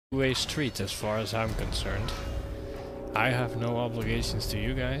two-way street as far as I'm concerned. I have no obligations to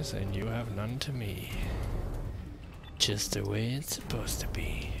you guys, and you have none to me. Just the way it's supposed to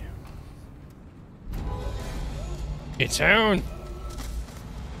be. It's on!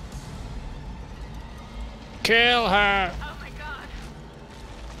 Kill her! Oh my god!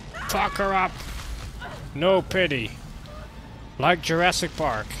 Fuck her up! No pity. Like Jurassic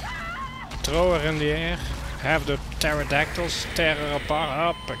Park. Throw her in the air, have the pterodactyls tear her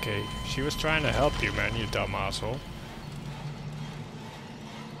apart. Up, okay. She was trying to help you, man, you dumb asshole.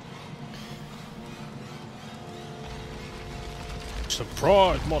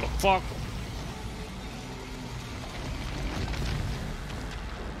 Surprise, motherfucker!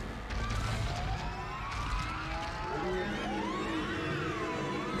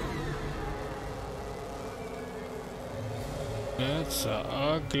 That's an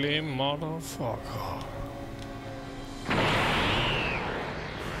ugly motherfucker.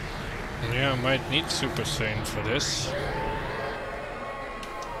 Yeah, I might need Super Saiyan for this.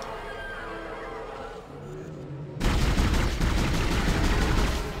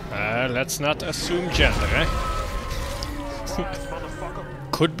 Let's not assume gender, eh?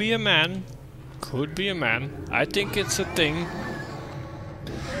 Could be a man. Could be a man. I think it's a thing.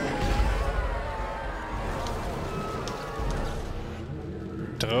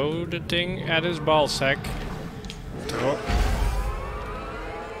 Throw the thing at his ballsack. Throw.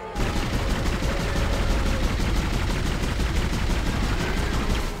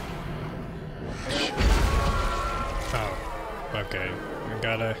 Oh, okay. I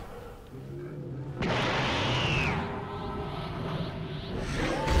gotta.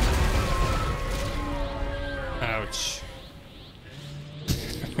 Ouch.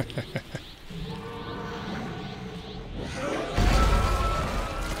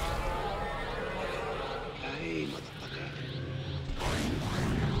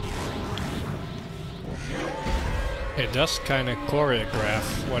 It does kind of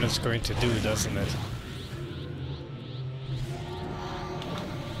choreograph what it's going to do, doesn't it?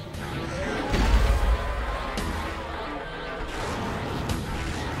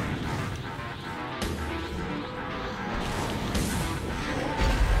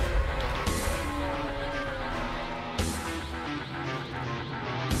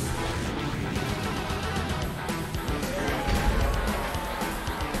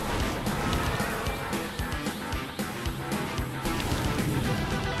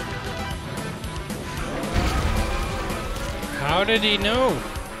 How did he know?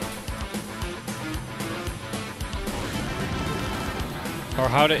 Or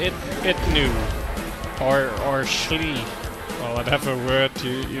how did it knew? Or schlee? Well, whatever word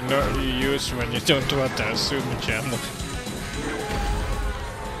you use when you don't want to assume a gender.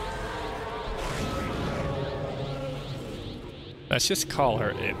 Let's just call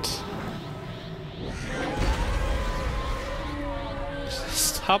her it.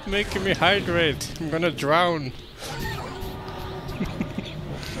 Stop making me hydrate. I'm gonna drown.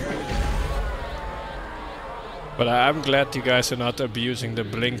 But I'm glad you guys are not abusing the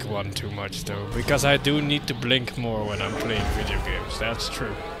blink one too much though, because I do need to blink more when I'm playing video games, that's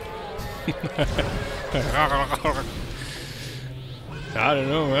true. I don't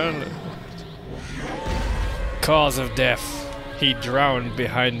know, man. Cause of death. He drowned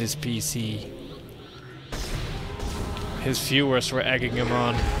behind his PC. His viewers were egging him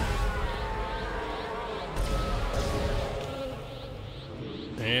on.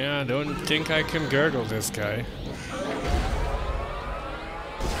 Yeah, I don't think I can gurgle this guy.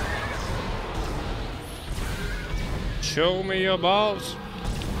 Show me your balls.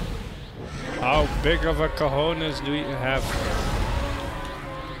 How big of a cojones do you have?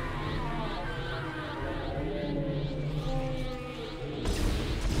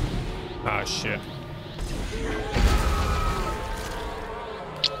 Ah, shit.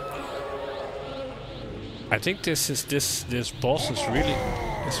 I think this boss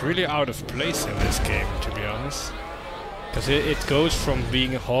is really out of place in this game, to be honest. Because it goes from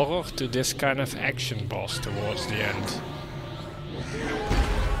being horror to this kind of action boss towards the end.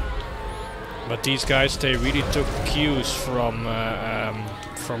 But these guys, they really took cues from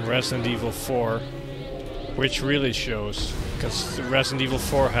Resident Evil 4, which really shows. Because Resident Evil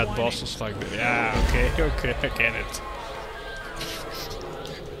 4 had bosses like that. Yeah, okay, I get it.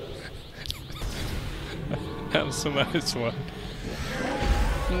 Have some nice one.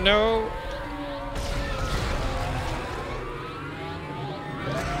 No.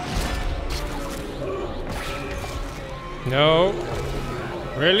 No.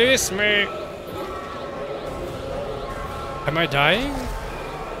 Release me. Am I dying?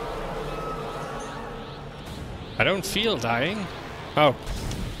 I don't feel dying. Oh.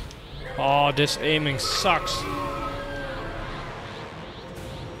 Oh, this aiming sucks.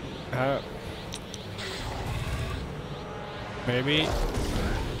 Maybe.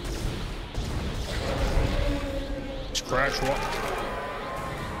 Scratch what?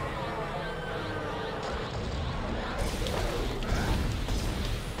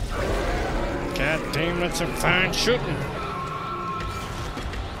 God damn, that's some fine shooting.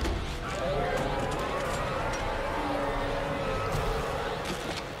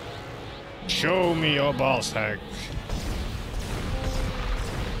 Show me your ball sack.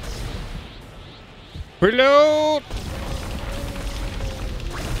 Reload!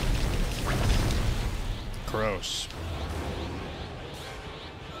 Gross.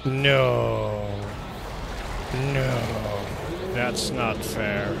 No. No. That's not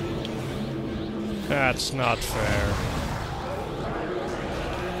fair. That's not fair.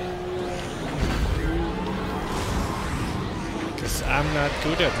 Because I'm not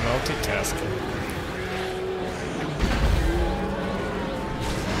good at multitasking.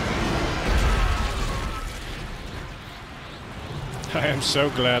 I am so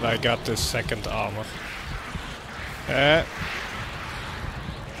glad I got this second armor.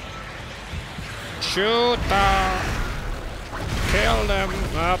 Shoot them! Kill them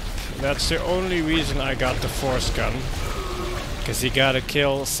up! That's the only reason I got the force gun. Because you gotta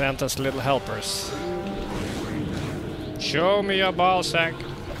kill Santa's little helpers. Show me your ball sack!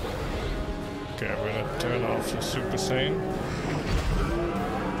 Okay, I'm gonna turn off the Super Saiyan.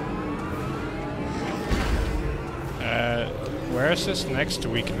 Where's his next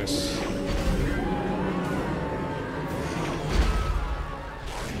weakness?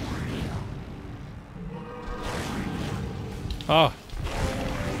 Oh.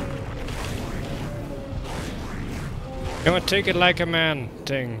 Gonna take it like a man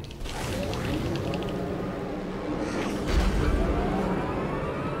thing.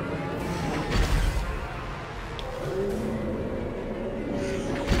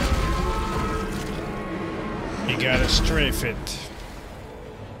 You gotta strafe it.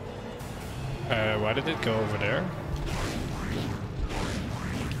 Why did it go over there?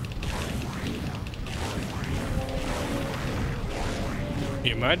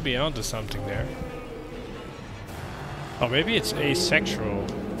 You might be onto something there. Oh, maybe it's asexual.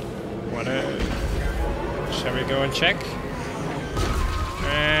 Shall we go and check?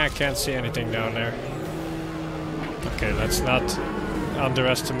 I can't see anything down there. Okay, let's not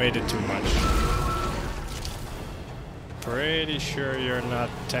underestimate it too much. Pretty sure you're not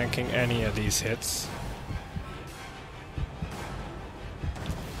tanking any of these hits.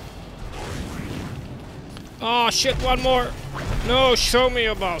 Oh shit, one more! No, show me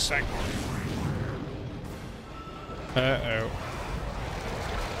your ball sack. Uh-oh.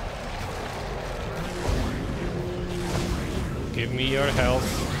 Give me your health.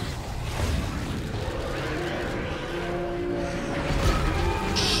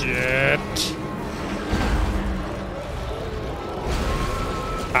 Shit.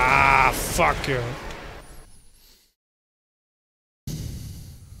 Ah, fuck you.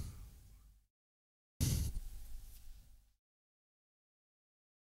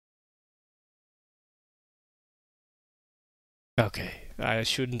 Okay, I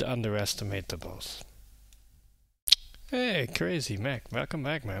shouldn't underestimate the boss. Hey, Crazy Mac, welcome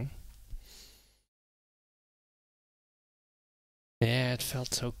back, man. Yeah, it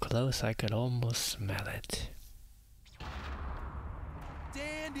felt so close I could almost smell it.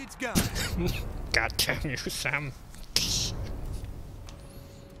 And it's gone. God damn you, Sam.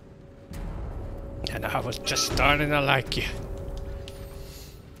 And I was just starting to like you.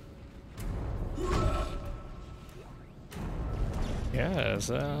 Yeah,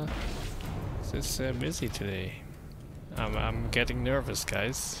 it's busy today. I'm getting nervous,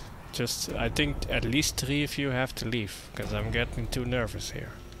 guys. Just, I think at least 3 of you have to leave, because I'm getting too nervous here.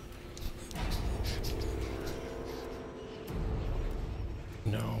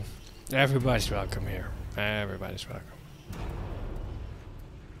 No. Everybody's welcome here. Everybody's welcome.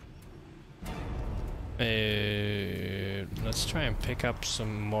 Let's try and pick up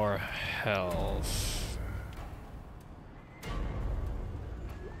some more health.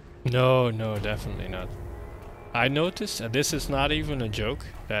 No, definitely not. I noticed, and this is not even a joke,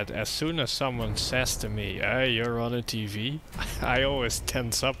 that as soon as someone says to me, "Hey, you're on a TV," I always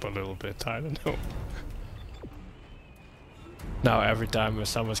tense up a little bit. I don't know. Now every time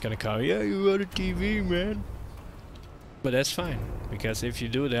someone's gonna come, "Yeah, you're on a TV, man." But that's fine, because if you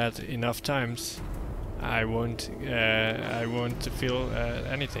do that enough times, I won't feel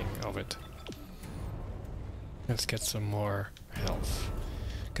anything of it. Let's get some more health.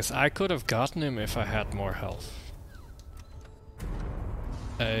 Because I could have gotten him if I had more health.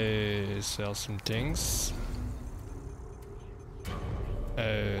 Sell some things.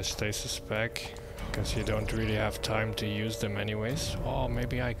 Stasis pack, because you don't really have time to use them anyways. Oh,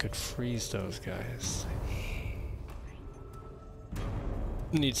 maybe I could freeze those guys.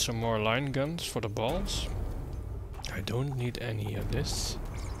 Need some more line guns for the balls. I don't need any of this,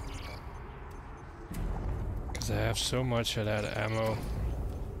 because I have so much of that ammo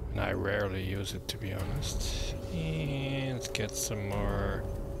and I rarely use it, to be honest. And let's get some more.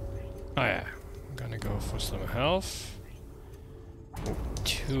 Oh yeah, I'm gonna go for some health.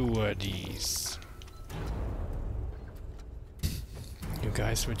 2 of these. You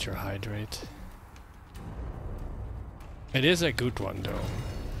guys with your hydrate. It is a good one though.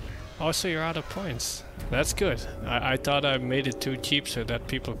 Oh, so you're out of points. That's good. I thought I made it too cheap so that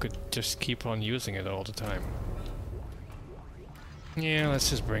people could just keep on using it all the time. Yeah, let's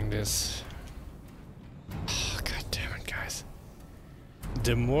just bring this. Oh, God damn it, guys.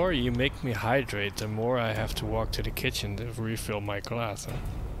 The more you make me hydrate, the more I have to walk to the kitchen to refill my glass, huh?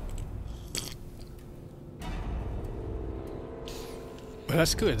 But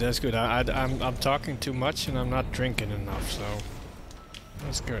that's good, that's good. I'm talking too much and I'm not drinking enough, so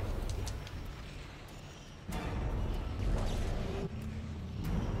that's good.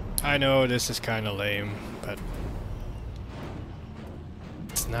 I know this is kind of lame, but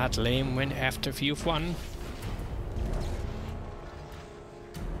it's not lame when after you've won.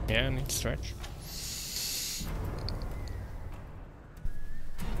 Yeah, I need stretch.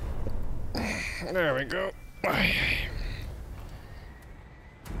 There we go.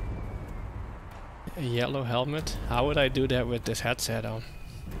 A yellow helmet? How would I do that with this headset on?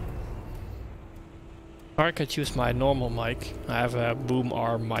 Or I could use my normal mic. I have a boom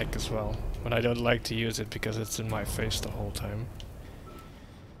arm mic as well, but I don't like to use it because it's in my face the whole time.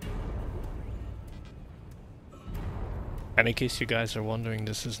 And in case you guys are wondering,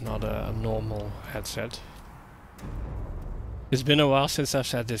 this is not a normal headset. It's been a while since I've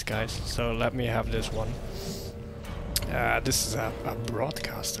said this, guys, so let me have this one. This is a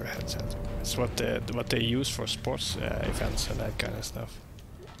broadcaster headset. It's what they use for sports events and that kind of stuff.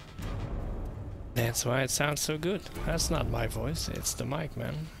 That's why it sounds so good. That's not my voice, it's the mic,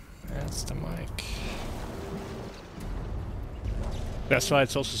 man. That's the mic. That's why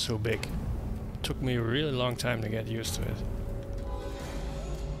it's also so big. Took me a really long time to get used to it.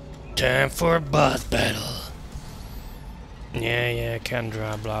 Time for a boss battle. Yeah,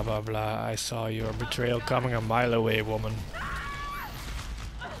 Kendra, blah blah blah. I saw your betrayal coming a mile away, woman.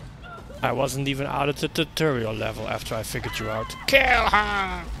 I wasn't even out of the tutorial level after I figured you out. Kill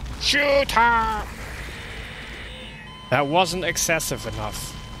her! Shoot her! That wasn't excessive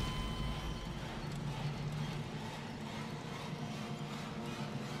enough.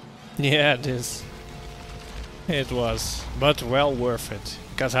 Yeah, it is. It was, but well worth it.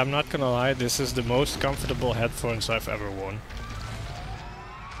 Because I'm not gonna lie, this is the most comfortable headphones I've ever worn.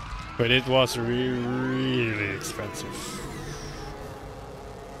 But it was really expensive.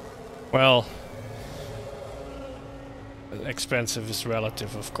 Well, expensive is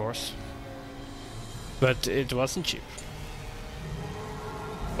relative, of course. But it wasn't cheap.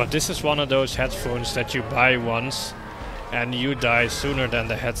 But this is one of those headphones that you buy once and you die sooner than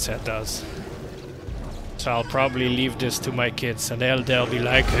the headset does. So I'll probably leave this to my kids and they'll be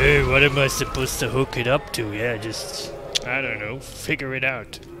like, hey, what am I supposed to hook it up to? Yeah, just, I don't know, figure it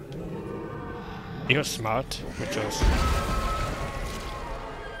out. You're smart, which was...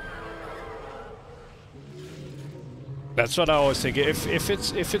 That's what I always think. If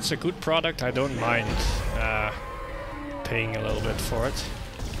it's a good product, I don't mind paying a little bit for it.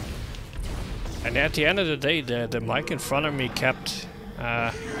 And at the end of the day, the mic in front of me kept...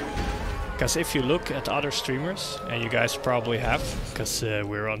 because if you look at other streamers, and you guys probably have, because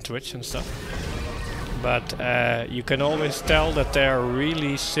we're on Twitch and stuff, but you can always tell that they're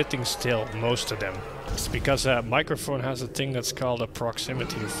really sitting still, most of them. It's because a microphone has a thing that's called a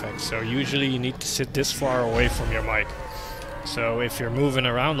proximity effect, so usually you need to sit this far away from your mic. So if you're moving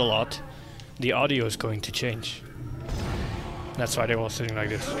around a lot, the audio is going to change. That's why they're all sitting like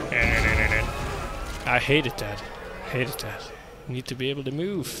this. I hated that. Hated that. You need to be able to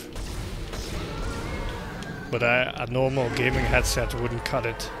move. But a normal gaming headset wouldn't cut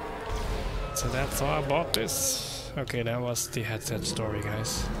it. So that's how I bought this. Okay, that was the headset story,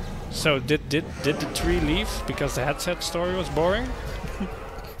 guys. So did the tree leave because the headset story was boring?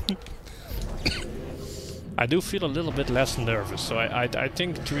 I do feel a little bit less nervous, so I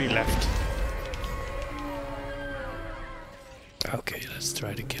think tree left. Okay, let's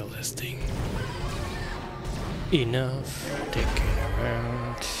try to kill this thing. Enough dicking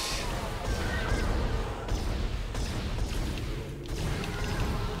around.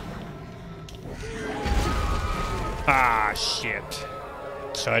 Ah, shit.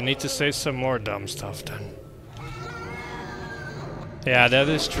 So I need to say some more dumb stuff then. Yeah, that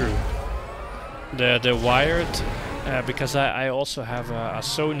is true. The wired, because I also have a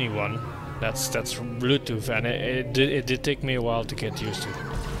Sony one. That's Bluetooth, and it did take me a while to get used to.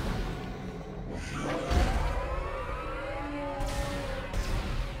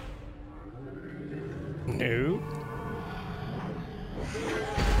 No.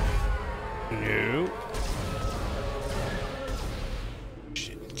 No.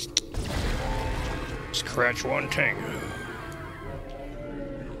 Shit. Scratch one tango.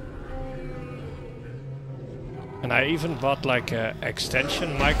 And I even bought like a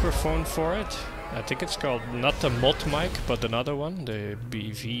extension microphone for it. I think it's called not the mod mic, but another one, the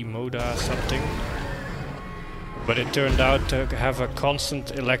BV Moda something. But it turned out to have a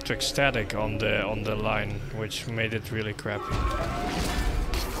constant electric static on the line, which made it really crappy.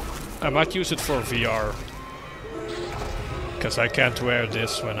 I might use it for VR, because I can't wear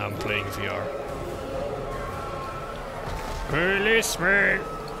this when I'm playing VR. Release me!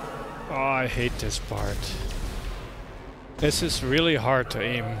 Oh, I hate this part. This is really hard to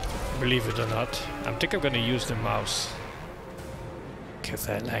aim, believe it or not. I think I'm gonna use the mouse, because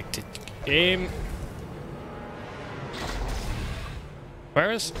I like to aim.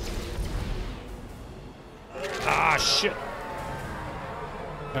 Where is... Ah, shit!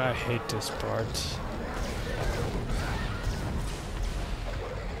 I hate this part.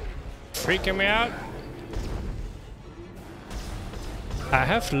 Freaking me out? I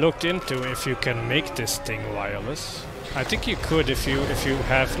have looked into if you can make this thing wireless. I think you could if you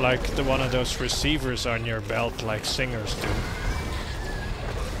have like one of those receivers on your belt like singers do.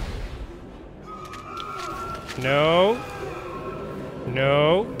 No.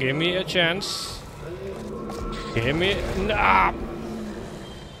 No, give me a chance. Give me... Nah!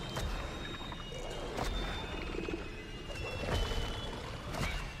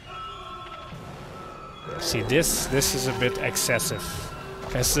 See, this is a bit excessive.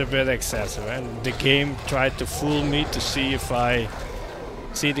 It's a bit excessive, and the game tried to fool me to see if I...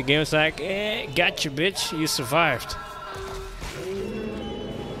 See, the game's like, gotcha bitch, you survived.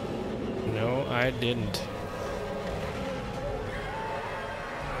 No, I didn't.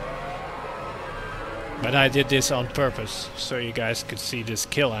 But I did this on purpose, so you guys could see this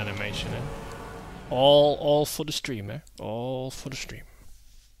kill animation. All for the stream, eh? All for the stream.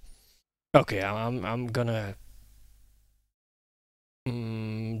 Okay, I'm gonna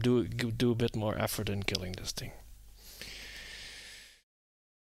do a bit more effort in killing this thing.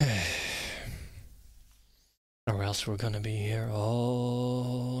 Or else we're gonna be here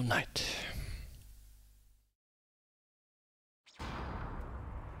all night.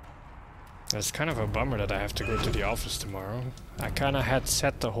 It's kind of a bummer that I have to go to the office tomorrow. I kinda had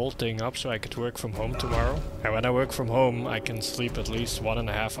set the whole thing up so I could work from home tomorrow. And when I work from home, I can sleep at least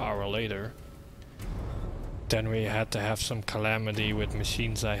 1.5 hours later. Then we had to have some calamity with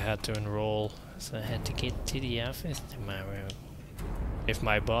machines I had to enroll. So I had to get to the office tomorrow. If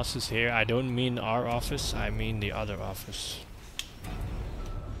my boss is here, I don't mean our office, I mean the other office.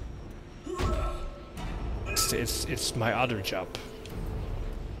 It's my other job.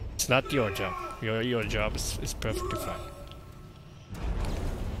 It's not your job. Your job is perfectly fine.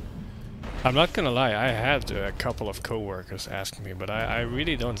 I'm not gonna lie, I had a couple of co-workers ask me, but I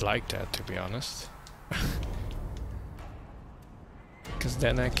really don't like that, to be honest. Because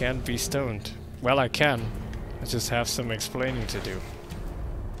then I can't be stoned. Well, I can. I just have some explaining to do.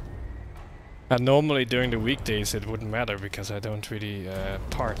 And normally during the weekdays it wouldn't matter, because I don't really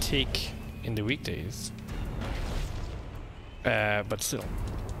partake in the weekdays. But still.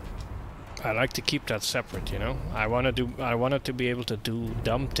 I like to keep that separate, you know. I wanted to be able to do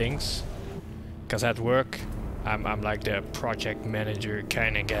dumb things, because at work I'm like the project manager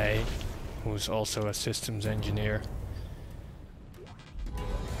kind of guy, who's also a systems engineer.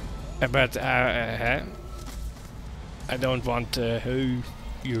 But I don't want oh,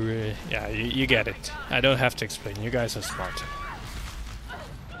 you're yeah, you get it. I don't have to explain. You guys are smart.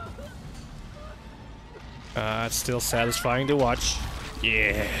 It's still satisfying to watch.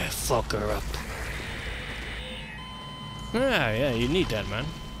 Yeah, fuck her up. Yeah, you need that, man.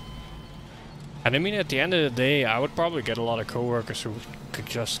 And I mean, at the end of the day, I would probably get a lot of coworkers who could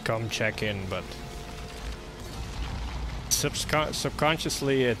just come check in, but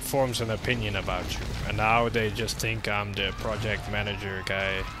subconsciously it forms an opinion about you. And now they just think I'm the project manager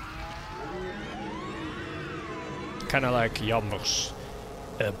guy. Kinda like Jammers.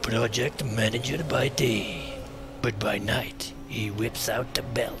 A project manager by day, but by night he whips out the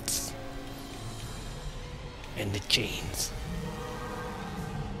belts and the chains.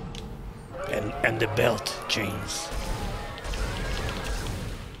 And the belt chains.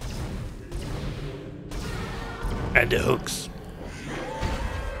 And the hooks.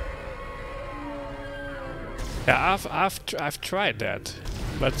 Yeah, I've tried that,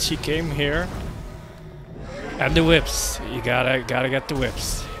 but she came here. And the whips. You gotta get the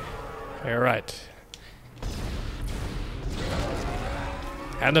whips. You're right.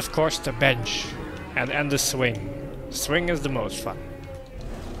 And of course the bench. And the swing. Swing is the most fun.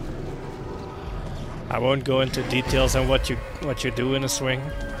 I won't go into details on what you do in a swing,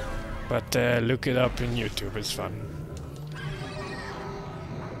 but look it up in YouTube. It's fun.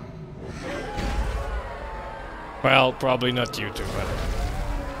 Well, probably not YouTube, but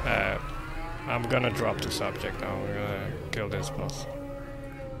I'm gonna drop the subject now. We're gonna kill this boss.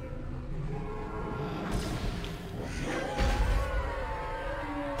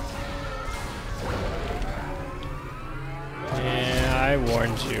 Yeah, I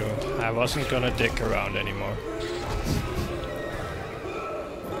warned you. I wasn't gonna dick around anymore.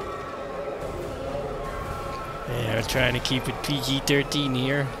 Yeah, we're trying to keep it PG-13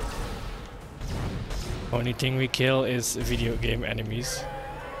 here. Only thing we kill is video game enemies.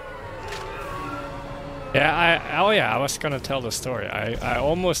 Yeah, I was gonna tell the story. I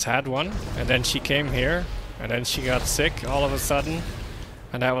almost had one, and then she came here, and then she got sick all of a sudden,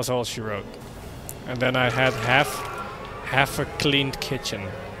 and that was all she wrote. And then I had half a cleaned kitchen,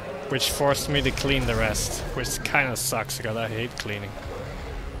 which forced me to clean the rest, which kind of sucks because I hate cleaning.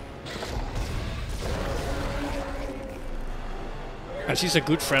 And she's a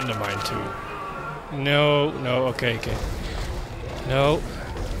good friend of mine too. No, okay. No.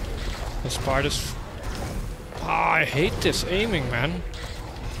 This part is... I hate this aiming, man.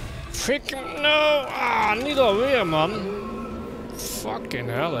 Freaking no! Niet alweer, man. Fucking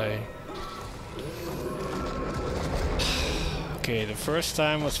hell, eh. Okay, the first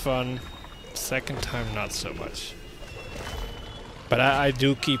time was fun. Second time, not so much. But I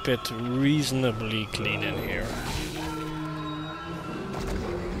do keep it reasonably clean in here.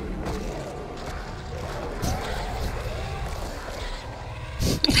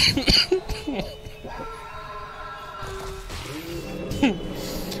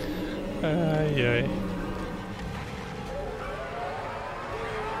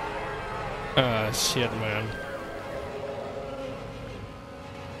 Ah, shit, man.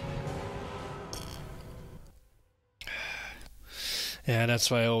 Yeah,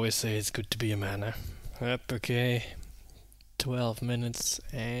 that's why I always say it's good to be a man, huh? Yep, okay. 12 minutes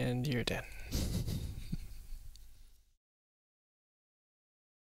and you're done.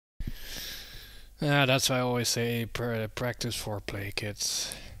 Yeah, that's why I always say practice foreplay,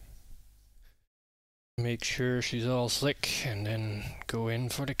 kids. Make sure she's all slick and then go in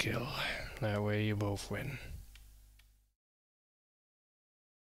for the kill. That way you both win.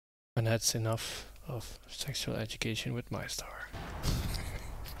 And that's enough of sexual education with Maistar.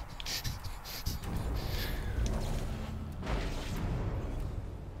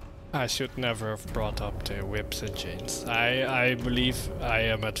 I should never have brought up the whips and chains. I believe I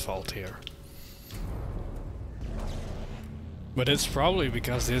am at fault here. But it's probably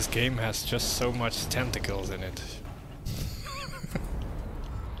because this game has just so much tentacles in it.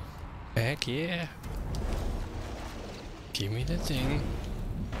 Heck yeah. Give me the thing.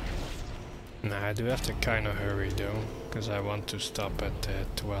 Nah, I do have to kinda hurry though, because I want to stop at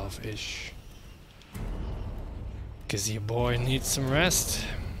 12-ish. Because your boy needs some rest.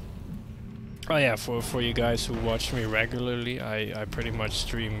 Oh yeah, for you guys who watch me regularly, I pretty much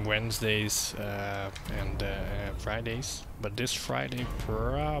stream Wednesdays and Fridays. But this Friday,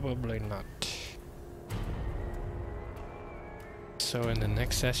 probably not. So in the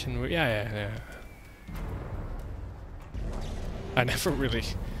next session, yeah. I never really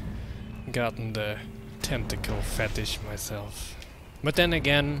gotten the tentacle fetish myself. But then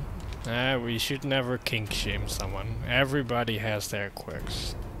again, we should never kink shame someone. Everybody has their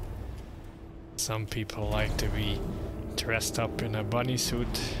quirks. Some people like to be dressed up in a bunny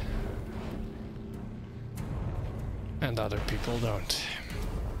suit, and other people don't.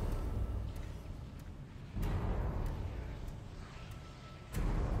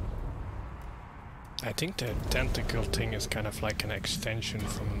 I think the tentacle thing is kind of like an extension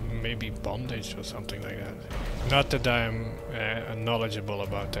from maybe bondage or something like that. Not that I'm knowledgeable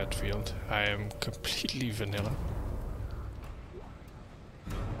about that field. I am completely vanilla.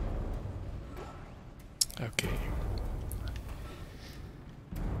 Okay.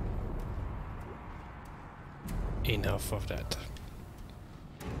 Enough of that.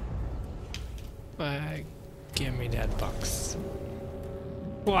 Give me that box.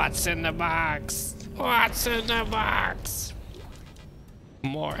 What's in the box? What's in the box?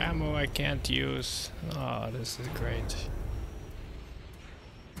 More ammo I can't use. Oh, this is great.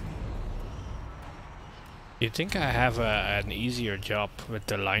 You think I have an easier job with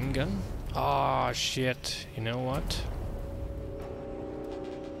the line gun? Oh shit, you know what?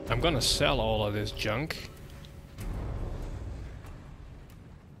 I'm gonna sell all of this junk.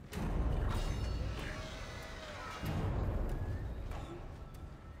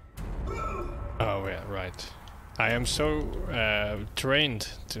 Oh yeah, right. I am so trained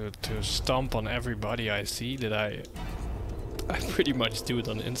to stomp on everybody I see that I pretty much do it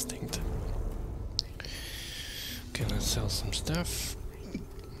on instinct. Okay, let's sell some stuff.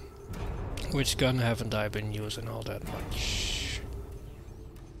 Which gun haven't I been using all that much?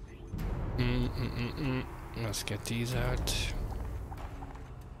 Let's get these out.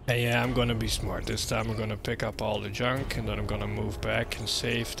 And yeah, I'm gonna be smart. This time I'm gonna pick up all the junk and then I'm gonna move back and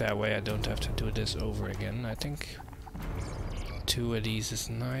save. That way I don't have to do this over again. I think 2 of these is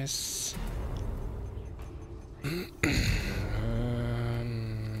nice. Yeah,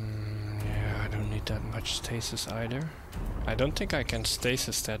 I don't need that much stasis either. I don't think I can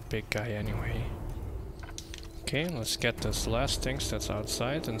stasis that big guy anyway. Okay, let's get this last things that's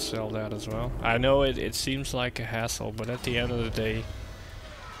outside and sell that as well. I know it seems like a hassle, but at the end of the day,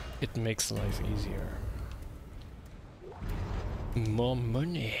 it makes life easier. More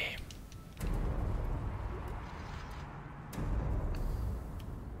money.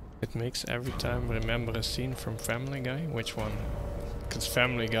 It makes every time remember a scene from Family Guy. Which one? Because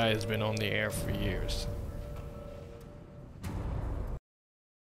Family Guy has been on the air for years.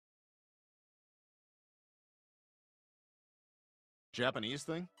 Japanese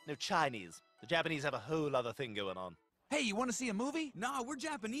thing? No, Chinese. The Japanese have a whole other thing going on. Hey, you want to see a movie? Nah, we're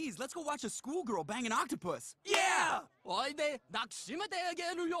Japanese. Let's go watch a schoolgirl bang an octopus. Yeah!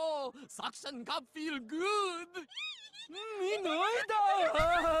 feel good.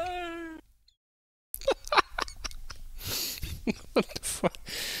 What the fuck?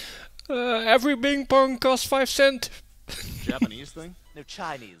 Every ping pong costs 5 cents. Japanese thing? No,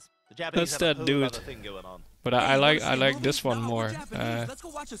 Chinese. The Japanese That's have that a whole dude. other thing going on. But Hey, I you wanna see a like movie? this one Nah, more. we're Japanese. Let's go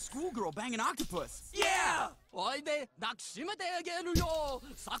watch a schoolgirl bang an octopus. Yeah!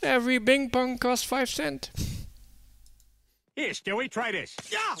 Every ping pong costs 5 cents. Here, Stewie, try this.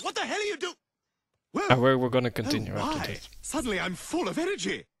 Yeah, what the hell are you doing? Whoa. We're gonna continue after my. this. Suddenly I'm full of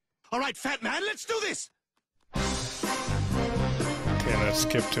energy. All right, fat man, let's do this. Okay, let's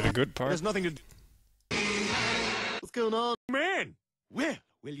skip to the good part. There's nothing to do. What's going on? Man! Well,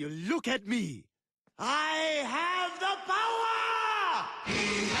 will you look at me? I have the power!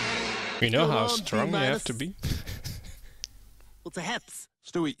 We know Go how on, strong you have B-minus. to be. What's a heps?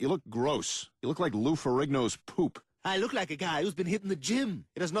 Stewie, you look gross. You look like Lou Ferrigno's poop. I look like a guy who's been hitting the gym.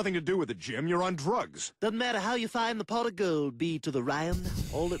 It has nothing to do with the gym. You're on drugs. Doesn't matter how you find the pot of gold, be to the Ryan.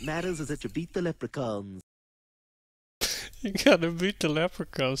 All that matters is that you beat the leprechauns. You gotta beat the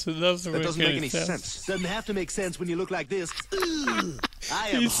leprechauns. It doesn't That make doesn't any make any sense. sense. Doesn't have to make sense when you look like this. Ugh. I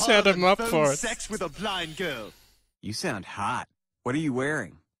am He set him up for it. sex with a blind girl. You sound hot. What are you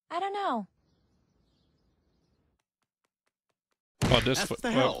wearing? I don't know. Oh, this What the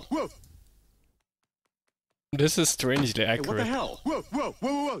oh, hell? Whoa, this is strangely hey, what the accurate. hell? Whoa, whoa,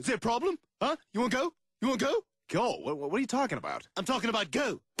 whoa, whoa, whoa. Is there a problem? Huh? You want to go? You want to go? Go? What are you talking about? I'm talking about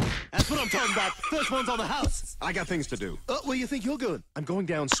go. That's what I'm talking about. First one's on the house. I got things to do. Where you think you're going? I'm going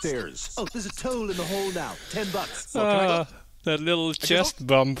downstairs. Oh, there's a toll in the hole now. $10. Well, can I go? That little chest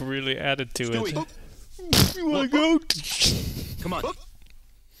bump really added to Stewie, it. up. You wanna go? Come on. Up.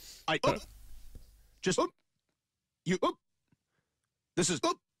 Up. Just up. You up. This is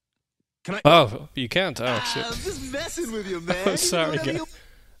up. Can I? Oh, you can't. Oh I'm shit. just messing with you, man. Oh, sorry, Whatever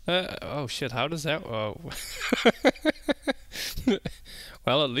guys. Oh shit. How does that? Oh.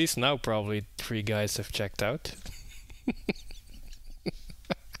 Well, at least now probably 3 guys have checked out.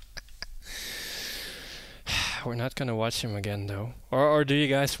 We're not gonna watch him again though. Or do you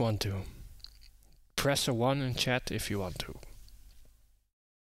guys want to? Press a 1 in chat if you want to.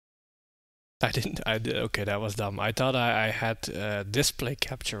 I did. Okay, that was dumb. I thought I had display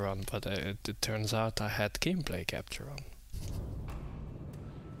capture on, but it turns out I had gameplay capture on.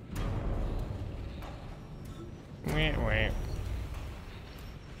 Wah, wah.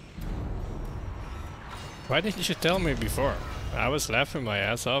 Why didn't you tell me before? I was laughing my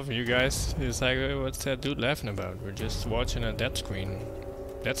ass off. You guys, it's like, what's that dude laughing about? We're just watching a dead screen.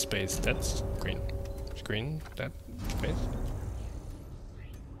 Dead space. Dead screen. Screen. Dead space.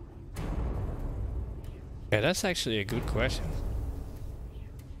 Yeah, that's actually a good question.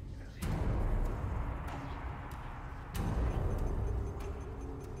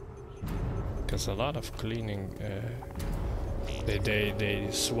 Because a lot of cleaning They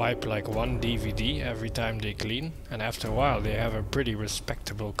swipe like one DVD every time they clean, and after a while they have a pretty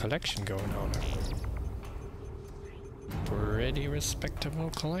respectable collection going on. Pretty respectable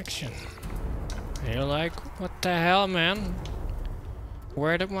collection. And you're like, what the hell, man?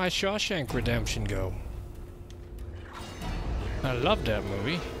 Where did my Shawshank Redemption go? I love that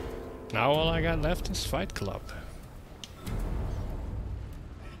movie. Now all I got left is Fight Club.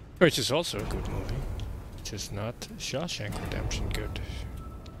 Which is also a good movie. Just not Shawshank Redemption good.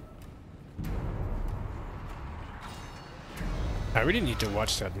 I really need to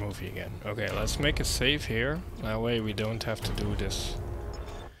watch that movie again. Okay, let's make a save here. That way we don't have to do this.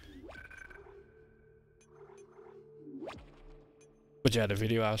 But yeah, the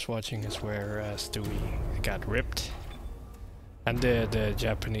video I was watching is where Stewie got ripped. And the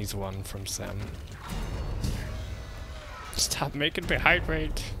Japanese one from Sam. Stop making me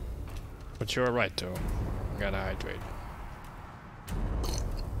hydrate. But you're right though. Gotta hydrate.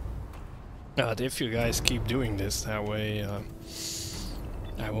 But if you guys keep doing this, that way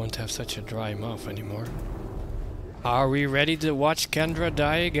I won't have such a dry mouth anymore. Are we ready to watch Kendra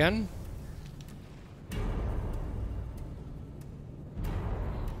die again?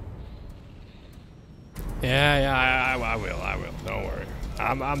 Yeah, I will. Don't worry.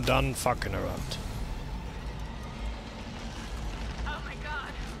 I'm done fucking around.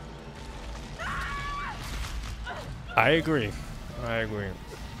 I agree.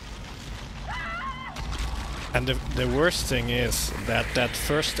 And the worst thing is that that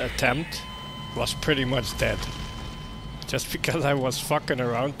first attempt was pretty much dead. Just because I was fucking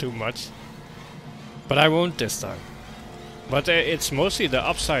around too much. But I won't this time. But it's mostly the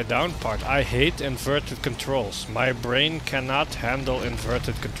upside down part. I hate inverted controls. My brain cannot handle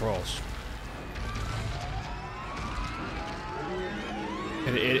inverted controls.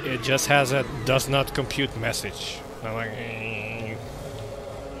 It just has a does not compute message. I'm like,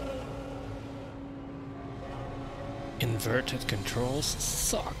 inverted controls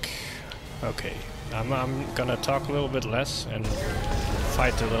suck. Okay, I'm gonna talk a little bit less and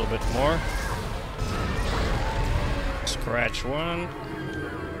fight a little bit more. Scratch one.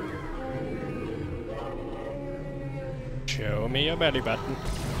 Show me your belly button.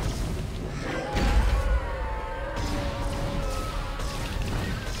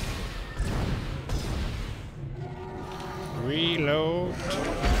 Reload.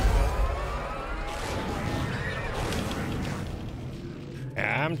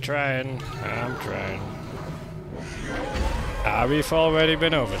 I'm trying. We've already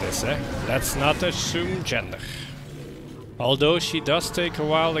been over this, eh? Let's not assume gender. Although she does take a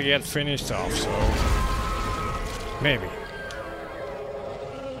while to get finished off, so maybe.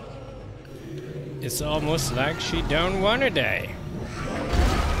 It's almost like she don't wanna die.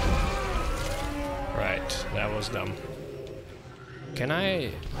 Right, that was dumb. Can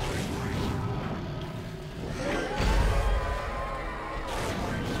I...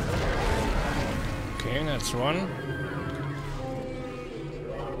 Okay, that's one.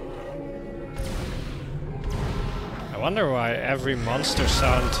 I wonder why every monster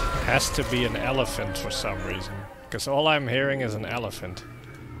sound has to be an elephant for some reason. Because all I'm hearing is an elephant.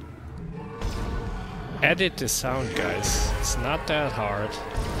 Edit the sound, guys. It's not that hard.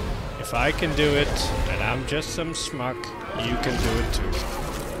 If I can do it, and I'm just some schmuck, you can do it too.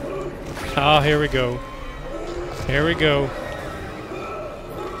 Oh, here we go. Here we go.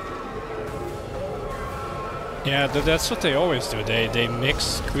 Yeah, that's what they always do. They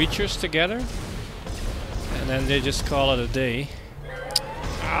mix creatures together. And then they just call it a day.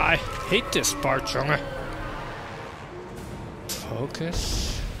 I hate this part, jongen.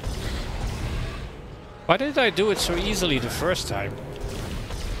 Focus. Why did I do it so easily the first time?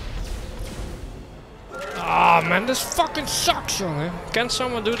 Ah, man, this fucking sucks, jongen. Can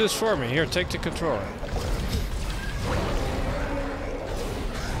someone do this for me? Here, take the controller.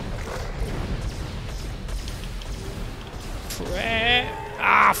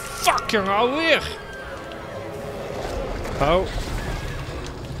 Ah, fuck, jongen, alweer. Oh.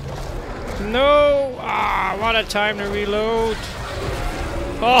 No! Ah, what a time to reload.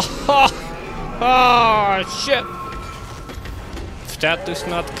 Oh, shit. If that is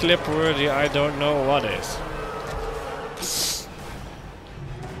not clip worthy, I don't know what is.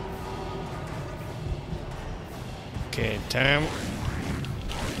 Okay, damn.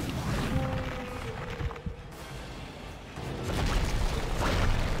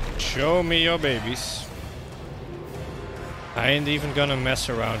 Show me your babies. I ain't even gonna mess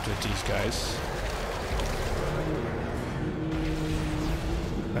around with these guys.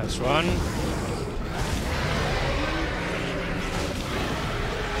 That's one.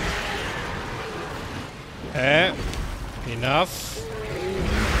 Enough.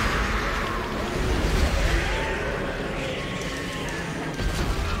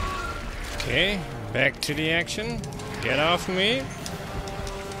 Okay, back to the action. Get off me.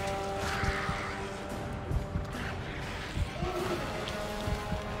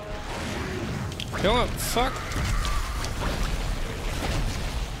 Come on, fuck.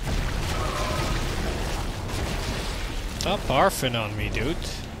 Stop barfing on me, dude.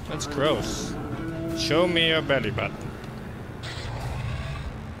 That's gross. Show me your belly button.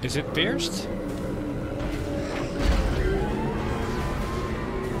 Is it pierced?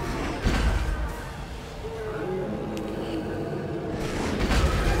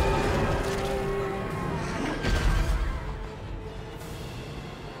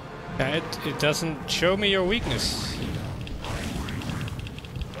 It doesn't show me your weakness.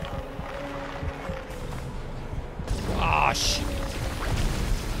 Ah, shit.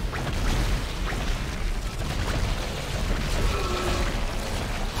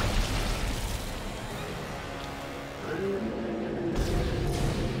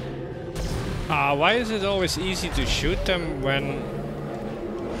 Why is it always easy to shoot them when...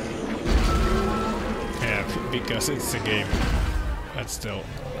 Yeah, because it's a game. But still.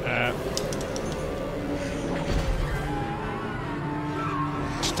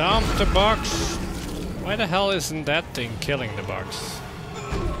 Stomp the box! Why the hell isn't that thing killing the box?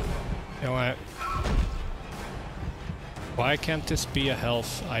 You know what? Why can't this be a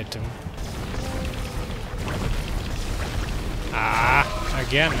health item? Ah!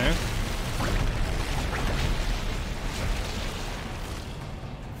 Again, eh?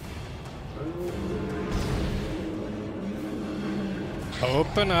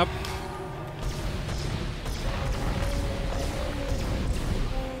 Open up.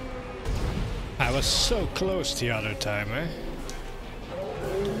 I was so close the other time, eh?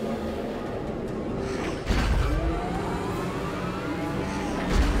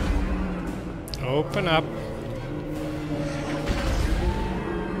 Open up.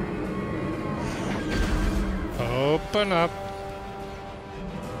 Open up.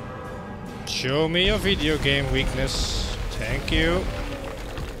 Show me your video game weakness. Thank you.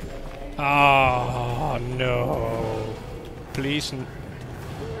 Oh no. Please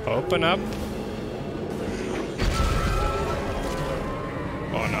open up.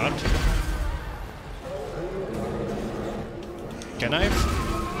 Or not. Can I?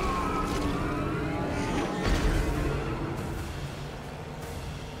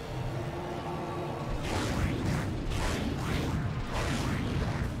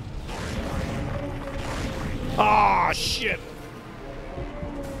 Ah, shit.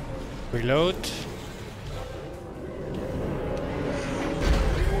 Reload.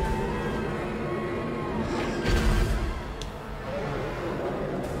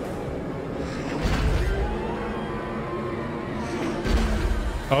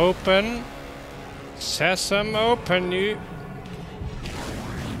 Open. Sesame, open you.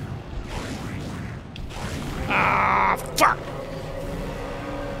 Ah, fuck.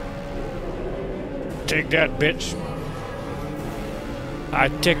 Take that, bitch. I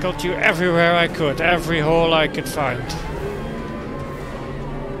tickled you everywhere I could, every hole I could find.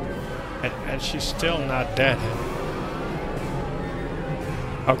 And she's still not dead.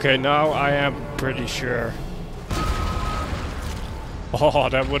 Okay, now I am pretty sure. Oh,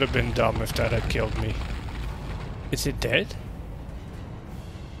 that would have been dumb if that had killed me. Is it dead?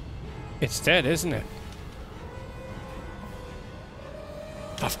 It's dead, isn't it?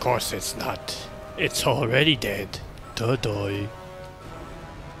 Of course it's not. It's already dead. Today.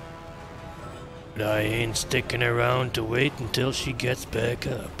 But I ain't sticking around to wait until she gets back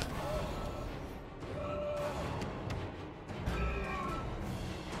up.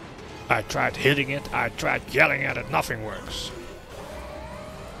 I tried hitting it, I tried yelling at it, nothing works.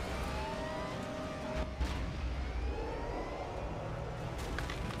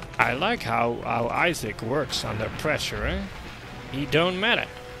 I like how Isaac works under pressure, eh? He don't matter.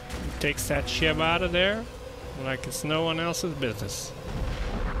 Takes that shit out of there like it's no one else's business.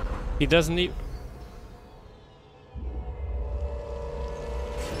 He doesn't need...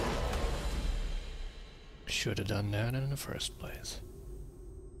 Should have done that in the first place.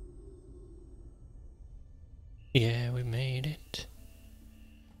 Yeah, we made it.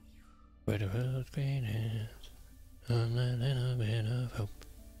 Where the world's greatest. On a little bit of hope.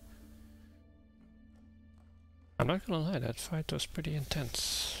 I'm not gonna lie, that fight was pretty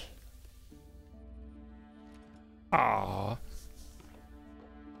intense. Ah.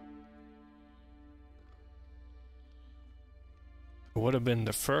 Would have been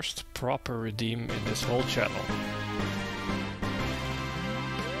the first proper redeem in this whole channel.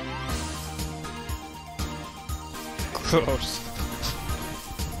 Gross.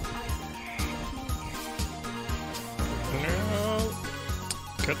 No.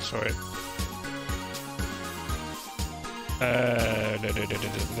 Good choice. Do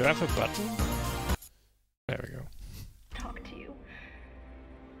I have a button? There we go. Talk to you.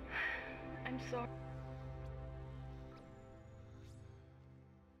 I'm sorry.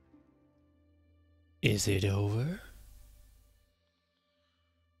 Is it over?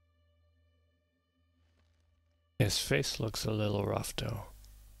 His face looks a little rough though.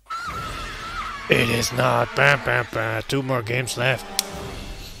 It is not. Bam, bam, bam. 2 more games left.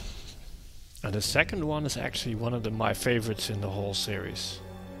 And the second one is actually one of my favorites in the whole series.